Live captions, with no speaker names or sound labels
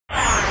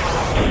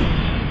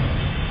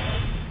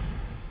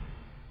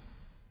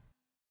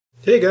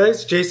Hey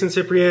guys, Jason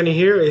Cipriani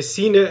here, a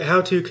CNET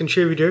how-to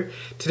contributor.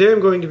 Today I'm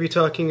going to be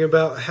talking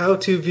about how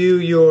to view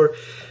your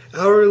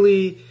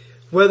hourly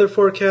weather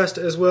forecast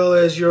as well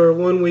as your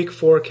 1 week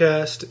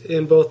forecast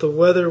in both the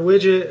weather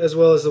widget as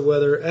well as the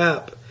weather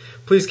app.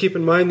 Please keep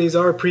in mind these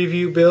are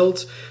preview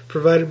builds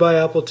provided by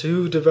Apple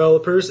II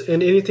developers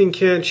and anything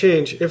can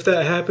change. If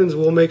that happens,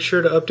 we'll make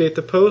sure to update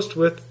the post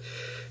with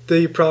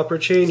the proper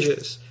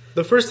changes.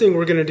 The first thing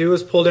we're going to do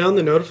is pull down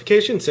the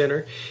notification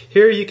center.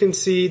 Here you can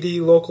see the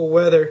local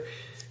weather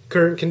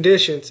current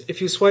conditions. If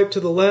you swipe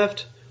to the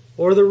left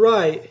or the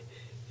right,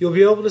 you'll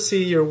be able to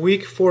see your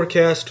week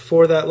forecast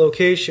for that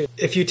location.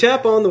 If you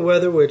tap on the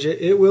weather widget,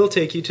 it will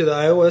take you to the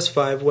iOS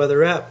 5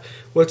 weather app.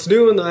 What's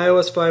new in the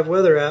iOS 5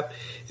 weather app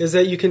is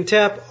that you can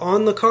tap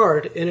on the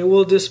card and it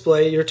will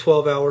display your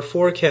 12-hour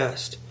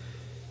forecast,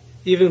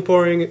 even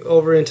pouring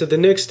over into the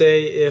next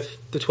day if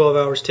the 12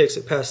 hours takes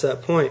it past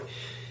that point.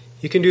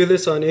 You can do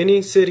this on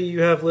any city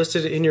you have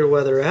listed in your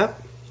weather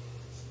app.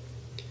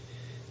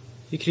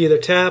 You can either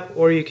tap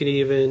or you can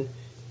even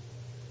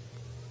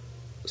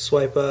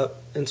swipe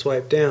up and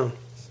swipe down.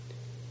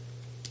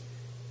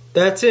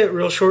 That's it,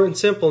 real short and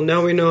simple.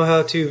 Now we know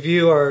how to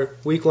view our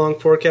week-long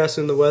forecast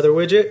in the weather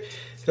widget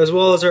as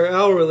well as our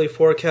hourly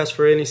forecast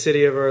for any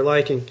city of our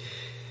liking.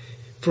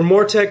 For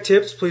more tech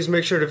tips, please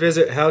make sure to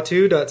visit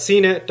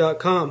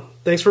howto.cnet.com.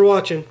 Thanks for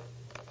watching.